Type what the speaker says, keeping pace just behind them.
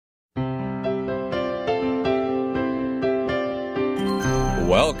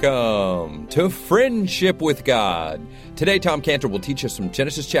Welcome to Friendship with God. Today, Tom Cantor will teach us from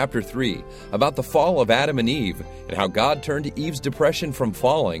Genesis chapter 3 about the fall of Adam and Eve and how God turned Eve's depression from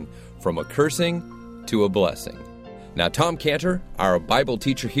falling from a cursing to a blessing. Now, Tom Cantor, our Bible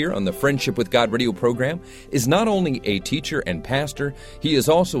teacher here on the Friendship with God radio program, is not only a teacher and pastor, he is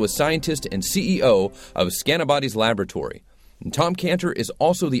also a scientist and CEO of Scanabody's Laboratory. And Tom Cantor is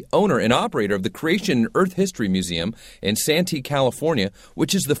also the owner and operator of the Creation and Earth History Museum in Santee, California,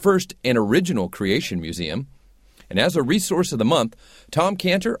 which is the first and original creation museum. And as a resource of the month, Tom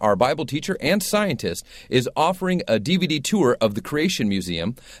Cantor, our Bible teacher and scientist, is offering a DVD tour of the Creation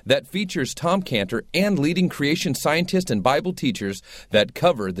Museum that features Tom Cantor and leading creation scientists and Bible teachers that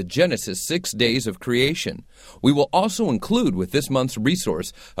cover the Genesis 6 days of creation. We will also include with this month's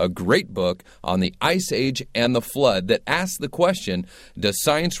resource a great book on the Ice Age and the Flood that asks the question, does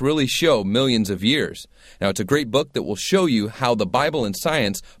science really show millions of years? Now, it's a great book that will show you how the Bible and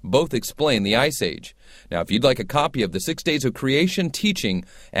science both explain the Ice Age. Now, if you'd like a copy of the 6 Days of Creation teaching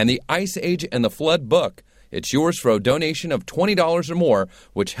and the Ice Age and the Flood book, it's yours for a donation of $20 or more,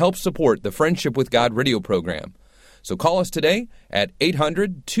 which helps support the Friendship with God radio program. So call us today at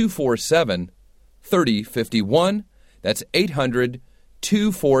 800-247-3051. That's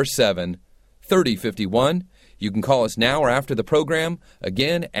 800-247-3051. You can call us now or after the program,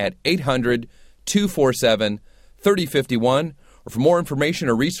 again at 800-247-3051. Or for more information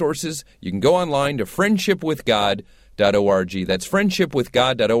or resources, you can go online to friendshipwithgod.org. That's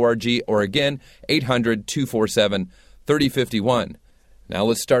friendshipwithgod.org, or again, 800-247-3051. Now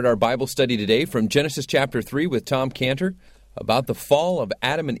let's start our Bible study today from Genesis chapter 3 with Tom Cantor about the fall of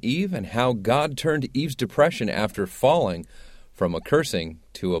Adam and Eve and how God turned Eve's depression after falling from a cursing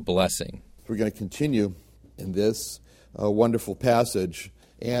to a blessing. We're going to continue in this wonderful passage.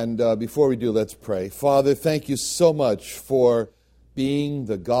 And before we do, let's pray. Father, thank you so much for being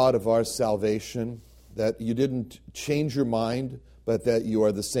the God of our salvation, that you didn't change your mind, but that you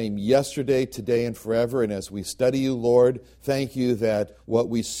are the same yesterday, today, and forever. And as we study you, Lord, thank you that what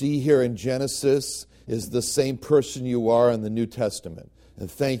we see here in Genesis is the same person you are in the New Testament.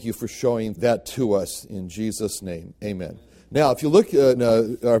 And thank you for showing that to us in Jesus' name. Amen. Now, if you look at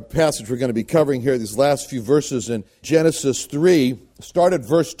our passage we're going to be covering here, these last few verses in Genesis 3, start at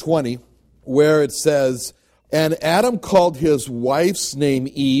verse 20, where it says, "And Adam called his wife's name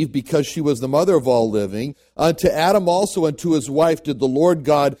Eve, because she was the mother of all living. Unto Adam also and to his wife did the Lord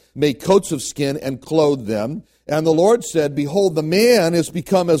God make coats of skin and clothe them. And the Lord said, Behold, the man is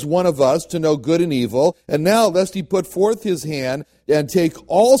become as one of us to know good and evil. And now lest he put forth his hand and take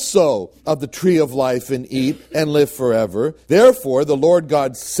also of the tree of life and eat and live forever. Therefore the Lord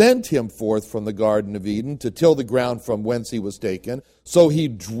God sent him forth from the Garden of Eden to till the ground from whence he was taken. So he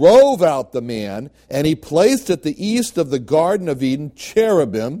drove out the man, and he placed at the east of the Garden of Eden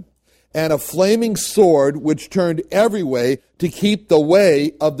cherubim and a flaming sword which turned every way to keep the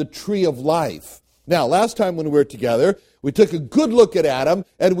way of the tree of life." Now, last time when we were together, we took a good look at Adam,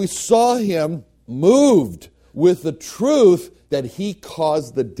 and we saw him moved with the truth that he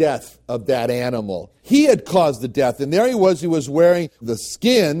caused the death of that animal. He had caused the death, and there he was wearing the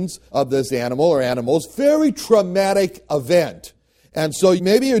skins of this animal or animals. Very traumatic event. And so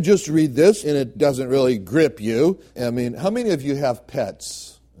maybe you just read this, and it doesn't really grip you. I mean, how many of you have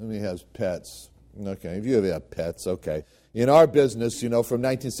pets? How many has pets? Okay, if you have pets, okay. In our business, from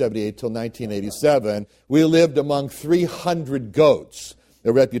 1978 till 1987, we lived among 300 goats,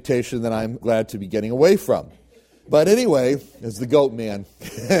 a reputation that I'm glad to be getting away from. But anyway, as the goat man.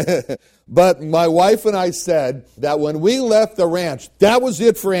 But my wife and I said that when we left the ranch, that was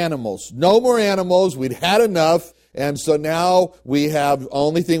it for animals. No more animals. We'd had enough. And so now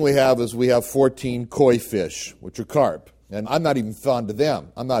only thing we have is we have 14 koi fish, which are carp. And I'm not even fond of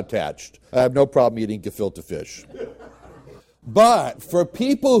them. I'm not attached. I have no problem eating gefilte fish. But for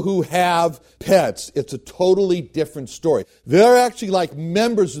people who have pets, it's a totally different story. They're actually like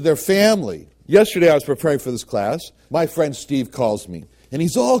members of their family. Yesterday I was preparing for this class. My friend Steve calls me, and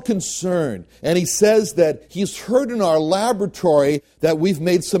he's all concerned. And he says that he's heard in our laboratory that we've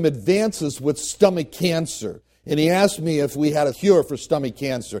made some advances with stomach cancer. And he asked me if we had a cure for stomach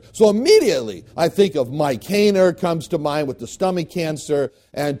cancer. So immediately, I think of Mike Hayner comes to mind with the stomach cancer,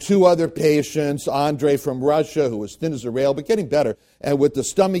 and two other patients, Andre from Russia, who was thin as a rail, but getting better, and with the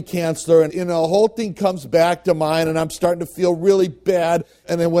stomach cancer. And, the whole thing comes back to mind, and I'm starting to feel really bad.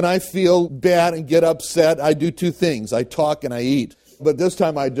 And then when I feel bad and get upset, I do two things. I talk and I eat. But this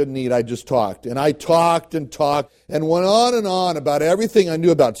time I didn't eat, I just talked. And I talked and talked and went on and on about everything I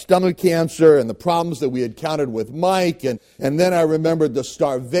knew about stomach cancer and the problems that we had encountered with Mike. And then I remembered the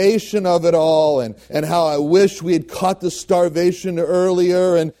starvation of it all and how I wish we had caught the starvation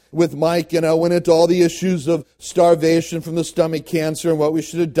earlier. And with Mike, I went into all the issues of starvation from the stomach cancer and what we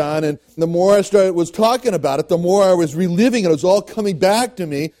should have done. And the more I was talking about it, the more I was reliving it. It was all coming back to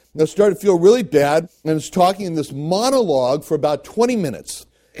me. And I started to feel really bad. And I was talking in this monologue for about 20 minutes.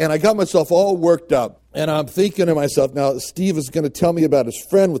 And I got myself all worked up. And I'm thinking to myself, now Steve is going to tell me about his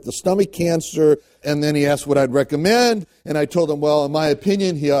friend with the stomach cancer. And then he asked what I'd recommend. And I told him, well, in my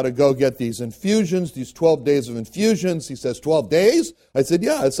opinion, he ought to go get these infusions, these 12 days of infusions. He says, 12 days? I said,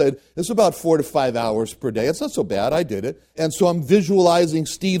 yeah. I said, it's about 4 to 5 hours per day. It's not so bad. I did it. And so I'm visualizing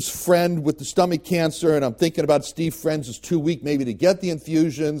Steve's friend with the stomach cancer. And I'm thinking about Steve's friends is too weak maybe to get the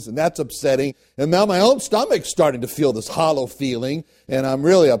infusions. And that's upsetting. And now my own stomach's starting to feel this hollow feeling. And I'm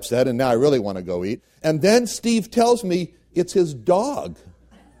really upset. And now I really want to go eat. And then Steve tells me it's his dog.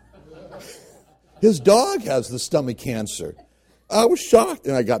 His dog has the stomach cancer. I was shocked,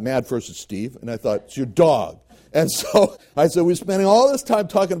 and I got mad first at Steve, and I thought, it's your dog. And so I said, we're spending all this time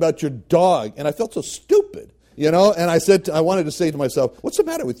talking about your dog, and I felt so stupid, And I wanted to say to myself, what's the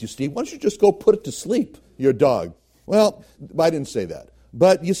matter with you, Steve? Why don't you just go put it to sleep, your dog? Well, I didn't say that.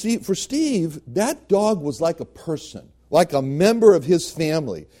 But you see, for Steve, that dog was like a person, like a member of his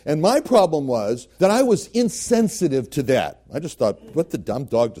family. And my problem was that I was insensitive to that. I just thought, put the dumb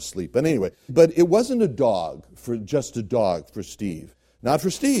dog to sleep. But anyway, it wasn't a dog, just a dog for Steve. Not for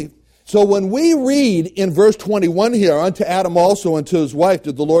Steve. So when we read in verse 21 here, unto Adam also and to his wife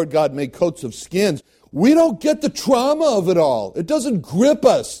did the Lord God make coats of skins, we don't get the trauma of it all. It doesn't grip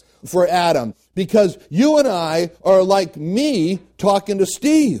us for Adam because you and I are like me talking to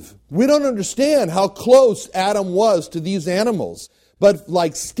Steve. We don't understand how close Adam was to these animals. But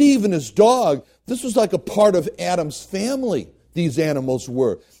like Steve and his dog, this was like a part of Adam's family, these animals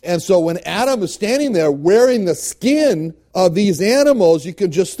were. And so when Adam is standing there wearing the skin of these animals, you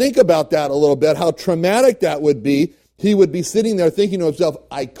can just think about that a little bit, how traumatic that would be. He would be sitting there thinking to himself,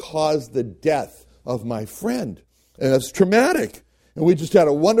 I caused the death of my friend. And that's traumatic. And we just had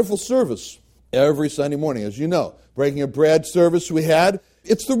a wonderful service every Sunday morning, as you know. Breaking of bread service we had.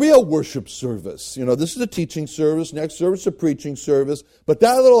 It's the real worship service. This is a teaching service. Next service, a preaching service. But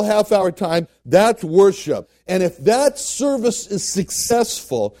that little half-hour time, that's worship. And if that service is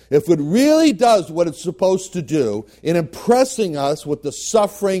successful, if it really does what it's supposed to do in impressing us with the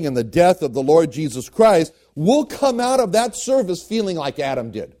suffering and the death of the Lord Jesus Christ, we'll come out of that service feeling like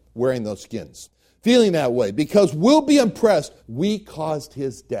Adam did, wearing those skins. Feeling that way, because we'll be impressed. We caused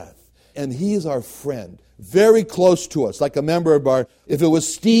his death. And he is our friend. Very close to us, like a member of our... If it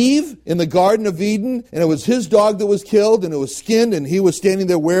was Steve in the Garden of Eden, and it was his dog that was killed, and it was skinned, and he was standing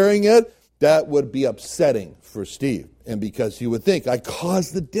there wearing it, that would be upsetting for Steve. And because he would think, I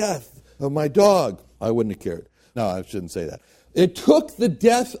caused the death of my dog. I wouldn't have cared. No, I shouldn't say that. It took the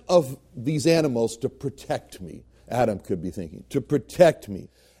death of these animals to protect me. Adam could be thinking, to protect me.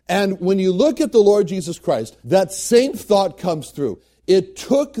 And when you look at the Lord Jesus Christ, that same thought comes through. It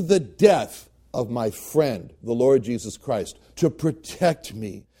took the death of my friend, the Lord Jesus Christ, to protect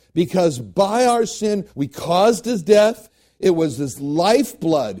me. Because by our sin, we caused his death. It was his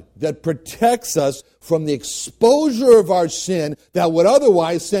lifeblood that protects us from the exposure of our sin that would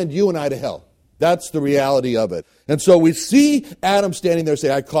otherwise send you and I to hell. That's the reality of it. And so we see Adam standing there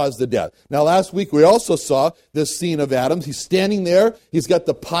saying, I caused the death. Now last week we also saw this scene of Adam. He's standing there. He's got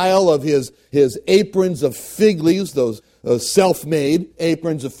the pile of his aprons of fig leaves, those self-made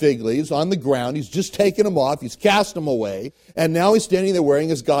aprons of fig leaves on the ground. He's just taken them off. He's cast them away. And now he's standing there wearing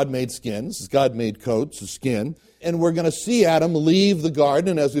his God-made skins, his God-made coats of skin. And we're going to see Adam leave the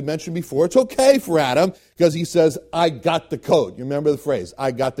garden. And as we mentioned before, it's okay for Adam because he says, I got the coat. You remember the phrase, I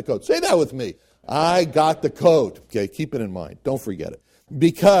got the coat. Say that with me. I got the coat. Okay, keep it in mind. Don't forget it.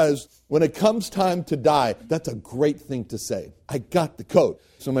 Because when it comes time to die, that's a great thing to say. I got the coat.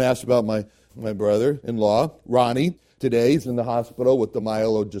 Someone asked about my brother-in-law, Ronnie. Today he's in the hospital with the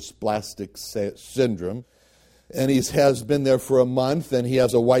myelodysplastic syndrome. And he has been there for a month, and he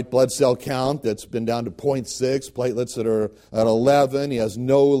has a white blood cell count that's been down to 0.6, platelets that are at 11. He has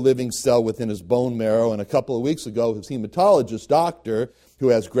no living cell within his bone marrow. And a couple of weeks ago, his hematologist doctor, who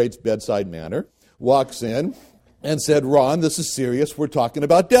has great bedside manner, walks in and said, Ron, this is serious. We're talking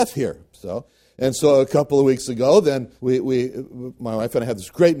about death here. So a couple of weeks ago, then my wife and I had this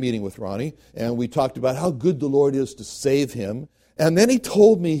great meeting with Ronnie, and we talked about how good the Lord is to save him. And then he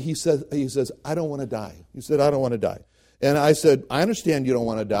told me, he says, I don't want to die. He said, I don't want to die. And I said, I understand you don't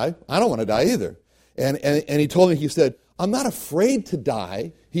want to die. I don't want to die either. And he told me, he said, I'm not afraid to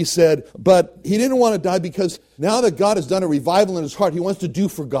die. He said, but he didn't want to die because now that God has done a revival in his heart, he wants to do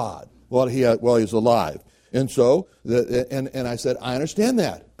for God while he's alive. And so, and I said, I understand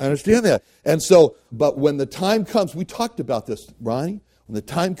that. And so, but when the time comes, we talked about this, Ronnie, when the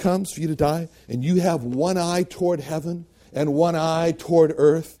time comes for you to die, and you have one eye toward heaven and one eye toward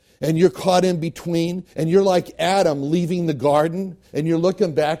earth, and you're caught in between, and you're like Adam leaving the garden, and you're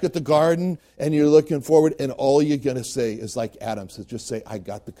looking back at the garden, and you're looking forward, and all you're going to say is like Adam says, just say, I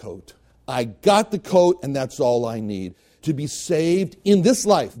got the coat. I got the coat, and that's all I need. To be saved in this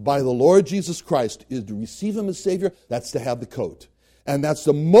life by the Lord Jesus Christ is to receive him as Savior. That's to have the coat. And that's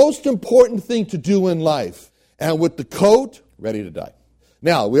the most important thing to do in life. And with the coat, ready to die.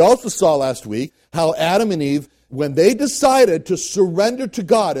 Now, we also saw last week how Adam and Eve, when they decided to surrender to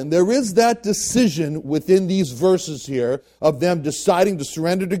God, and there is that decision within these verses here of them deciding to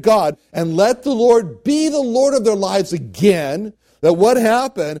surrender to God and let the Lord be the Lord of their lives again, that what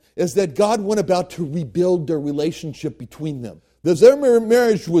happened is that God went about to rebuild their relationship between them. Their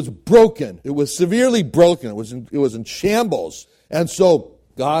marriage was broken. It was severely broken. It was in shambles. And so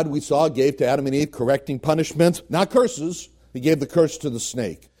God, we saw, gave to Adam and Eve correcting punishments, not curses. He gave the curse to the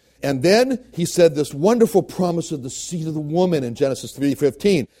snake. And then he said this wonderful promise of the seed of the woman in Genesis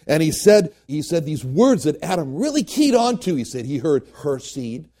 3:15. And he said these words that Adam really keyed onto. He said he heard her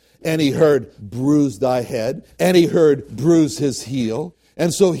seed, and he heard bruise thy head, and he heard bruise his heel.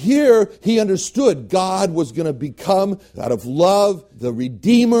 And so here he understood God was going to become, out of love, the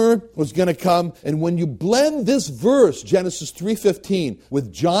Redeemer was going to come. And when you blend this verse, Genesis 3:15,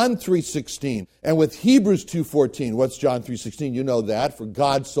 with John 3:16 and with Hebrews 2:14, what's John 3:16? You know that. For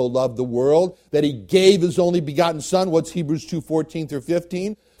God so loved the world that he gave his only begotten Son. What's Hebrews 2:14 through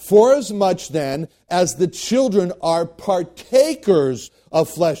 15? Forasmuch then as the children are partakers of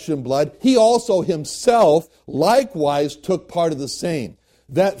flesh and blood, he also himself likewise took part of the same,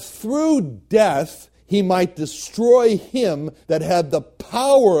 that through death he might destroy him that had the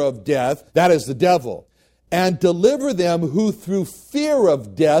power of death, that is the devil, and deliver them who through fear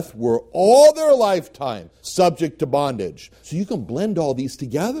of death were all their lifetime subject to bondage. So you can blend all these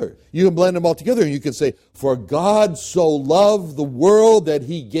together. You can blend them all together and you can say, for God so loved the world that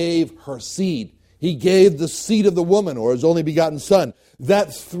he gave her seed. He gave the seed of the woman, or his only begotten Son,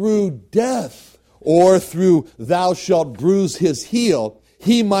 that through death, or through thou shalt bruise his heel,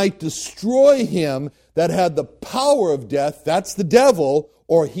 he might destroy him that had the power of death, that's the devil,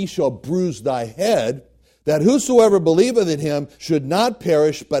 or he shall bruise thy head, that whosoever believeth in him should not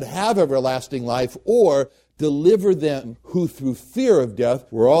perish, but have everlasting life, or deliver them who through fear of death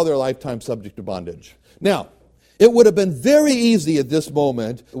were all their lifetime subject to bondage. Now, it would have been very easy at this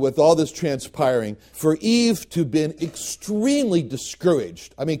moment, with all this transpiring, for Eve to have been extremely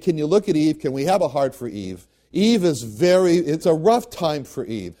discouraged. I mean, can you look at Eve? Can we have a heart for Eve? Eve it's a rough time for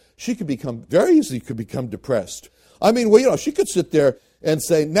Eve. She could very easily become depressed. I mean, well, she could sit there and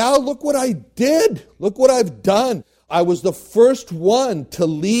say, now look what I did. Look what I've done. I was the first one to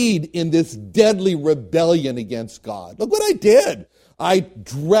lead in this deadly rebellion against God. Look what I did. I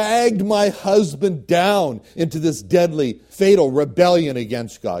dragged my husband down into this deadly, fatal rebellion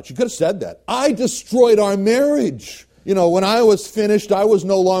against God. She could have said that. I destroyed our marriage. When I was finished, I was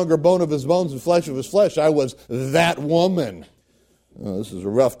no longer bone of his bones and flesh of his flesh. I was that woman. Oh, this is a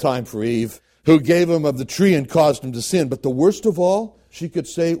rough time for Eve, who gave him of the tree and caused him to sin. But the worst of all, she could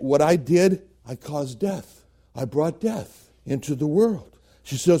say, what I did, I caused death. I brought death into the world.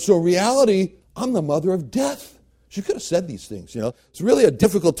 She said, so reality, I'm the mother of death. She could have said these things, It's really a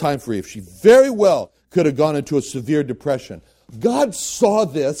difficult time for Eve. She very well could have gone into a severe depression. God saw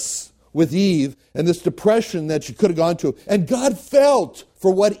this with Eve and this depression that she could have gone to. And God felt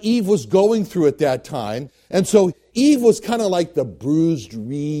for what Eve was going through at that time. And so Eve was kind of like the bruised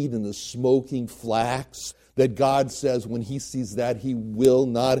reed and the smoking flax that God says when he sees that, he will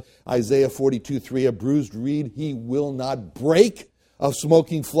not, Isaiah 42:3, a bruised reed he will not break, a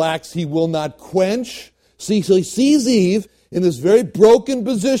smoking flax he will not quench. See, so he sees Eve in this very broken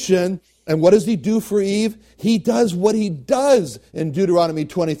position, and what does he do for Eve? He does what he does in Deuteronomy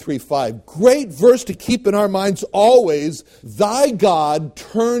 23:5. Great verse to keep in our minds always. Thy God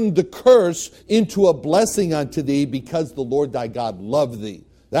turned the curse into a blessing unto thee because the Lord thy God loved thee.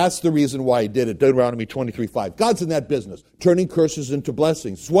 That's the reason why he did it, Deuteronomy 23:5. God's in that business, turning curses into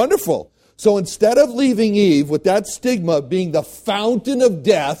blessings. It's wonderful. So instead of leaving Eve with that stigma of being the fountain of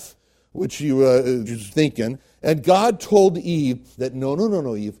death, which she was thinking, and God told Eve that,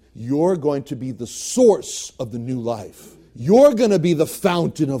 no, Eve, you're going to be the source of the new life. You're going to be the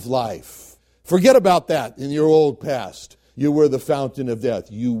fountain of life. Forget about that in your old past. You were the fountain of death.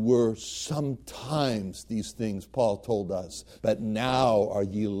 You were sometimes these things, Paul told us. But now are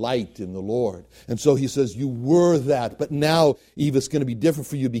ye light in the Lord. And so he says, you were that. But now, Eve, it's going to be different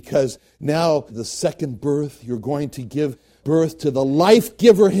for you because now the second birth, you're going to give birth to the life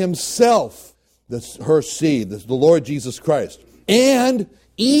giver himself. That's her seed. That's the Lord Jesus Christ. And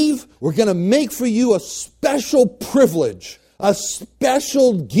Eve, we're going to make for you a special privilege, a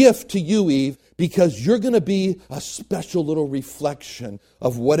special gift to you, Eve, because you're going to be a special little reflection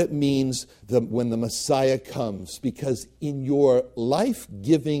of what it means when the Messiah comes. Because in your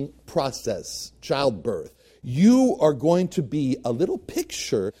life-giving process, childbirth, you are going to be a little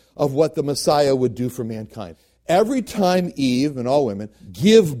picture of what the Messiah would do for mankind. Every time Eve, and all women,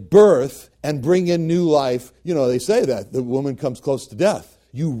 give birth and bring in new life, they say that the woman comes close to death.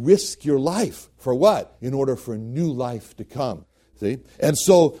 You risk your life. For what? In order for new life to come. See? And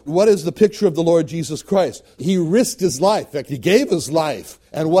so, what is the picture of the Lord Jesus Christ? He risked his life. In fact, he gave his life.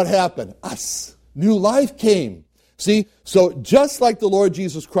 And what happened? Us. New life came. See? So, just like the Lord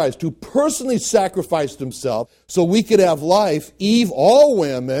Jesus Christ, who personally sacrificed himself so we could have life, Eve, all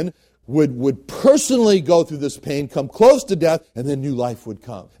women, would personally go through this pain, come close to death, and then new life would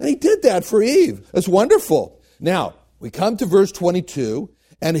come. And he did that for Eve. That's wonderful. Now, we come to verse 22,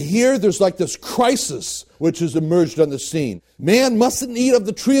 and here there's like this crisis which has emerged on the scene. Man mustn't eat of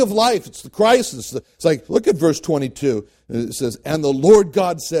the tree of life. It's the crisis. It's like, look at verse 22. It says, and the Lord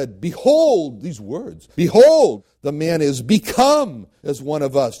God said, behold, these words, behold, the man is become as one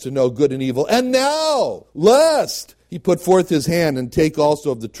of us to know good and evil. And now, lest he put forth his hand and take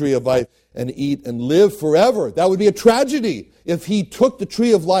also of the tree of life and eat and live forever. That would be a tragedy if he took the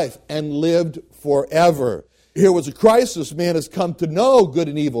tree of life and lived forever. Here was a crisis. Man has come to know good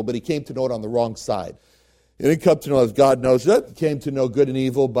and evil, but he came to know it on the wrong side. He didn't come to know as God knows it. He came to know good and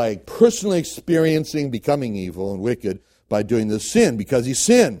evil by personally experiencing becoming evil and wicked by doing this sin, because he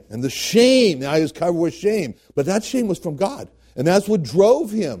sinned. And the shame, now he was covered with shame. But that shame was from God. And that's what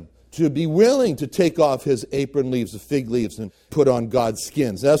drove him to be willing to take off his apron leaves, the fig leaves, and put on God's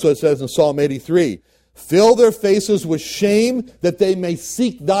skins. That's what it says in Psalm 83. Fill their faces with shame that they may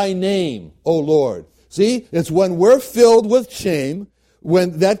seek thy name, O Lord. See, it's when we're filled with shame,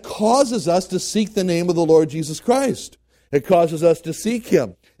 when that causes us to seek the name of the Lord Jesus Christ. It causes us to seek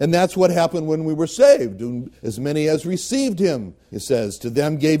him. And that's what happened when we were saved. As many as received him, it says, to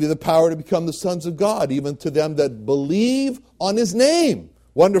them gave you the power to become the sons of God, even to them that believe on his name.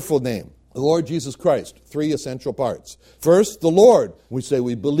 Wonderful name. The Lord Jesus Christ. 3 essential parts. First, the Lord. We say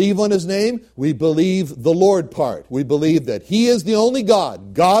we believe on his name. We believe the Lord part. We believe that he is the only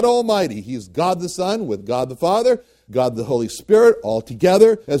God, God Almighty. He is God the Son with God the Father, God the Holy Spirit, all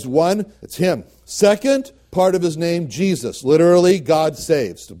together as one. It's him. Second part of his name, Jesus. Literally, God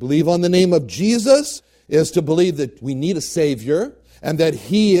saves. To believe on the name of Jesus is to believe that we need a Savior and that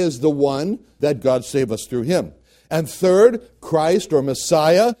he is the one that God saved us through him. And third, Christ or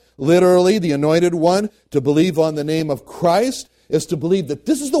Messiah, literally the anointed one. To believe on the name of Christ is to believe that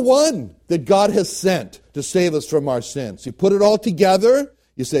this is the one that God has sent to save us from our sins. You put it all together,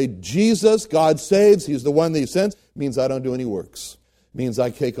 you say, Jesus, God saves, he's the one that he sends. It means I don't do any works. It means I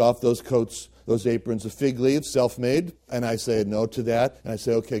take off those coats, those aprons of fig leaves, self-made, and I say no to that. And I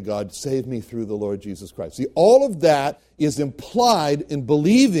say, okay, God, save me through the Lord Jesus Christ. See, all of that is implied in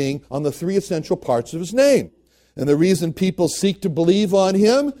believing on the 3 essential parts of his name. And the reason people seek to believe on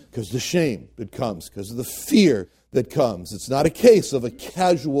him, because the shame that comes, because of the fear that comes. It's not a case of a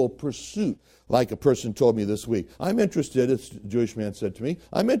casual pursuit, like a person told me this week. I'm interested, a Jewish man said to me,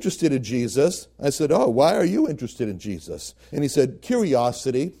 I'm interested in Jesus. I said, oh, why are you interested in Jesus? And he said,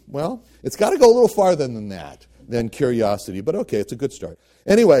 curiosity. Well, it's got to go a little farther than that, than curiosity. But okay, it's a good start.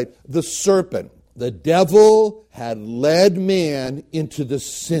 Anyway, the serpent. The devil had led man into the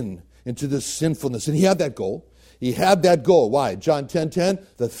sin, into the sinfulness. And he had that goal. He had that goal. Why? John 10:10,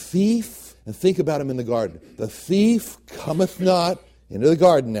 the thief, and think about him in the garden. The thief cometh not into the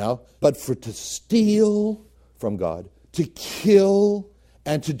garden now, but for to steal from God, to kill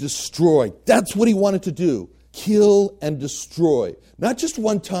and to destroy. That's what he wanted to do. Kill and destroy. Not just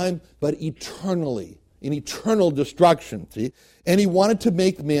one time, but eternally. In eternal destruction. See? And he wanted to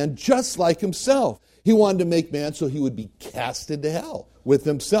make man just like himself. He wanted to make man so he would be cast into hell with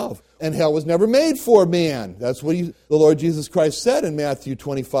himself. And hell was never made for man. That's what the Lord Jesus Christ said in Matthew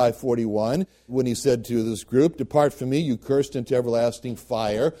 25:41, when he said to this group, depart from me, you cursed, into everlasting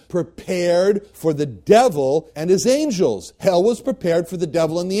fire, prepared for the devil and his angels. Hell was prepared for the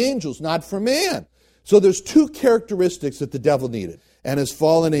devil and the angels, not for man. So there's 2 characteristics that the devil needed, and his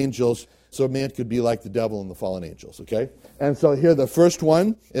fallen angels so man could be like the devil and the fallen angels, okay? And so here the first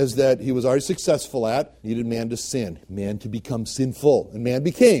one is that he was already successful at, needed man to sin, man to become sinful, and man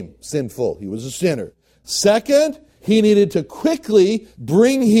became sinful. He was a sinner. Second, he needed to quickly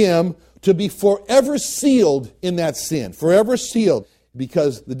bring him to be forever sealed in that sin, forever sealed.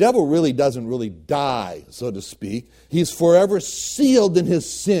 Because the devil really doesn't really die, so to speak. He's forever sealed in his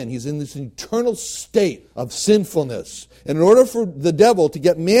sin. He's in this eternal state of sinfulness. And in order for the devil to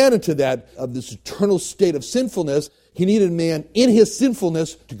get man into this eternal state of sinfulness, he needed man in his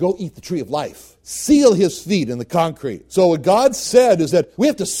sinfulness to go eat the tree of life. Seal his feet in the concrete. So what God said is that we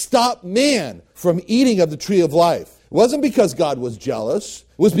have to stop man from eating of the tree of life. It wasn't because God was jealous.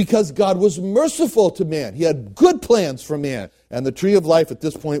 It was because God was merciful to man. He had good plans for man. And the tree of life at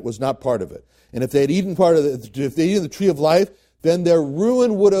this point was not part of it. And if they had eaten if they eaten the tree of life, then their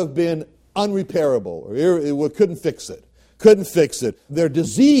ruin would have been unrepairable. Or couldn't fix it. Couldn't fix it. Their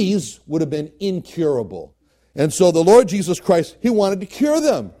disease would have been incurable. And so the Lord Jesus Christ, he wanted to cure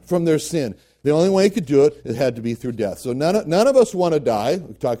them from their sin. The only way he could do it had to be through death. So none of us want to die.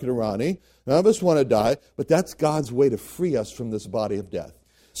 We're talking to Ronnie. None of us want to die, but that's God's way to free us from this body of death.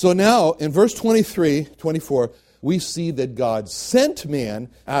 So now, in verse 23, 24, we see that God sent man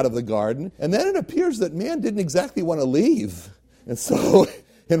out of the garden, and then it appears that man didn't exactly want to leave. And so,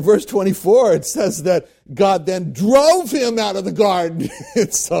 in verse 24, it says that God then drove him out of the garden.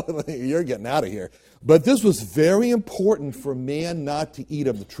 So, you're getting out of here. But this was very important for man not to eat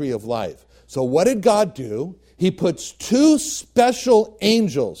of the tree of life. So what did God do? He puts two special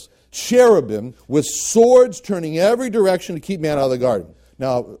angels, cherubim, with swords turning every direction to keep man out of the garden.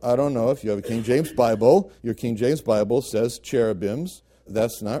 Now, I don't know if you have a King James Bible. Your King James Bible says cherubims.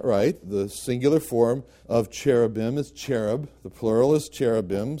 That's not right. The singular form of cherubim is cherub. The plural is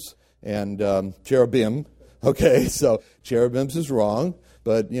cherubims and cherubim. Okay, so cherubims is wrong.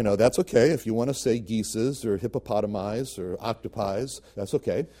 But, that's okay. If you want to say geeses or hippopotami's or octopi's, that's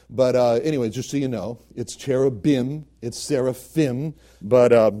okay. But anyway, just so you know, it's cherubim, it's seraphim.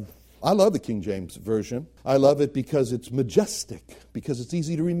 But I love the King James Version. I love it because it's majestic, because it's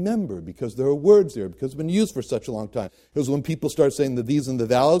easy to remember, because there are words there, because it's been used for such a long time. Because when people start saying the these and the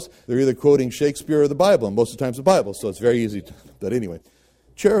thous, they're either quoting Shakespeare or the Bible, and most of the times the Bible, so it's very easy to. But anyway,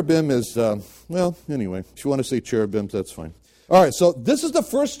 cherubim is, anyway, if you want to say cherubims, that's fine. All right, so this is the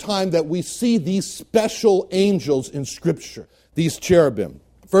first time that we see these special angels in Scripture, these cherubim.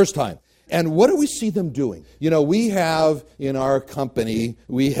 First time. And what do we see them doing? We have in our company,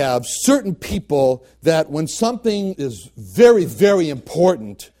 we have certain people that when something is very, very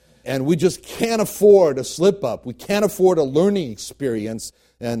important and we just can't afford a slip up, we can't afford a learning experience,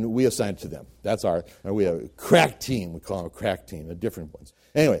 and we assign it to them. We have a crack team. We call them a crack team, the different ones.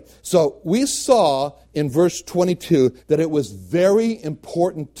 Anyway, so we saw in verse 22 that it was very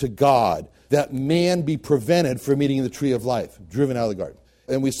important to God that man be prevented from eating the tree of life, driven out of the garden.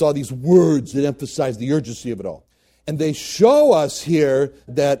 And we saw these words that emphasize the urgency of it all. And they show us here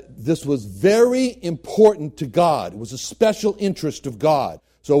that this was very important to God. It was a special interest of God.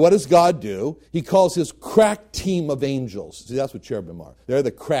 So what does God do? He calls his crack team of angels. See, that's what cherubim are. They're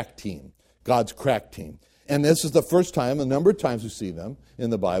the crack team, God's crack team. And this is the first time, a number of times we see them in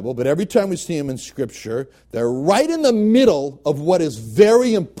the Bible, but every time we see them in Scripture, they're right in the middle of what is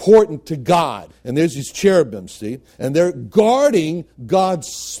very important to God. And there's these cherubim, see? And they're guarding God's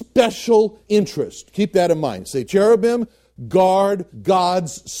special interest. Keep that in mind. Say, cherubim guard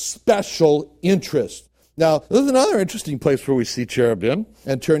God's special interest. Now, there's another interesting place where we see cherubim,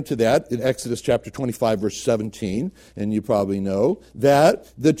 and turn to that in Exodus chapter 25, verse 17, and you probably know that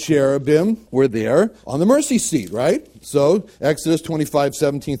the cherubim were there on the mercy seat, right? So, Exodus 25,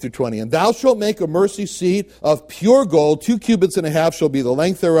 17 through 20, and thou shalt make a mercy seat of pure gold, 2 cubits and a half shall be the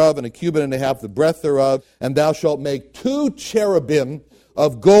length thereof, and 1 cubit and a half the breadth thereof, and thou shalt make 2 cherubim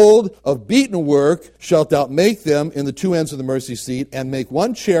of gold of beaten work shalt thou make them in the 2 ends of the mercy seat, and make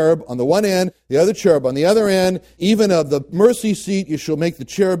 1 cherub on the one end, the other cherub on the other end. Even of the mercy seat you shall make the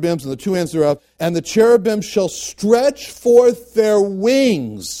cherubims and the 2 ends thereof, and the cherubim shall stretch forth their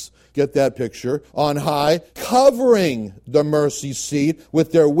wings. Get that picture, on high, covering the mercy seat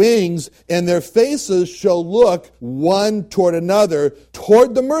with their wings, and their faces shall look one toward another.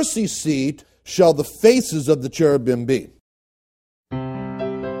 Toward the mercy seat shall the faces of the cherubim be.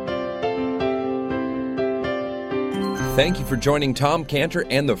 thank you for joining Tom Cantor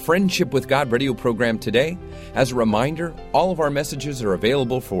and the Friendship with God radio program today. As a reminder, all of our messages are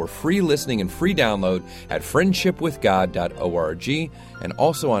available for free listening and free download at friendshipwithgod.org and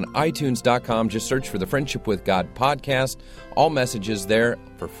also on iTunes.com. Just search for the Friendship with God podcast. All messages there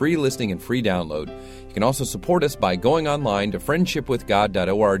for free listening and free download. You can also support us by going online to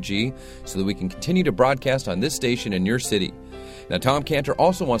friendshipwithgod.org so that we can continue to broadcast on this station in your city. Now, Tom Cantor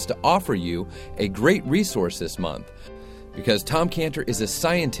also wants to offer you a great resource this month because Tom Cantor is a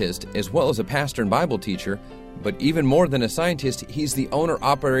scientist as well as a pastor and Bible teacher, but even more than a scientist, he's the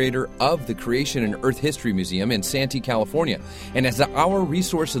owner-operator of the Creation and Earth History Museum in Santee, California. And as our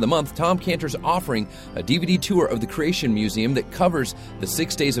resource of the month, Tom Cantor's offering a DVD tour of the Creation Museum that covers the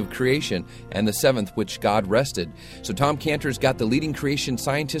 6 days of creation and the seventh which God rested. So Tom Cantor's got the leading creation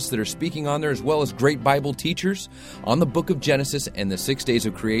scientists that are speaking on there, as well as great Bible teachers on the book of Genesis and the 6 days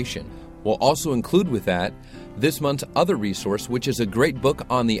of creation. We'll also include with that this month's other resource, which is a great book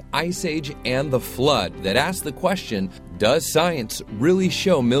on the Ice Age and the Flood that asks the question, does science really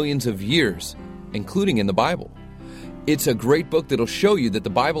show millions of years, including in the Bible? It's a great book that'll show you that the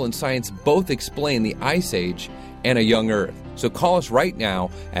Bible and science both explain the Ice Age and a young Earth. So call us right now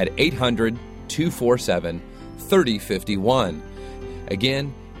at 800-247-3051.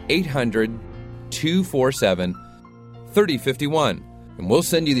 Again, 800-247-3051. And we'll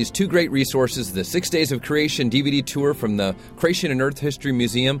send you these two great resources, the 6 Days of Creation DVD tour from the Creation and Earth History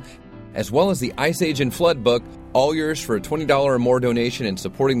Museum, as well as the Ice Age and Flood book, all yours for a $20 or more donation in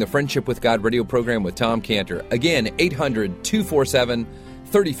supporting the Friendship with God radio program with Tom Cantor. Again,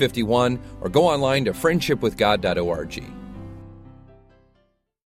 800-247-3051, or go online to friendshipwithgod.org.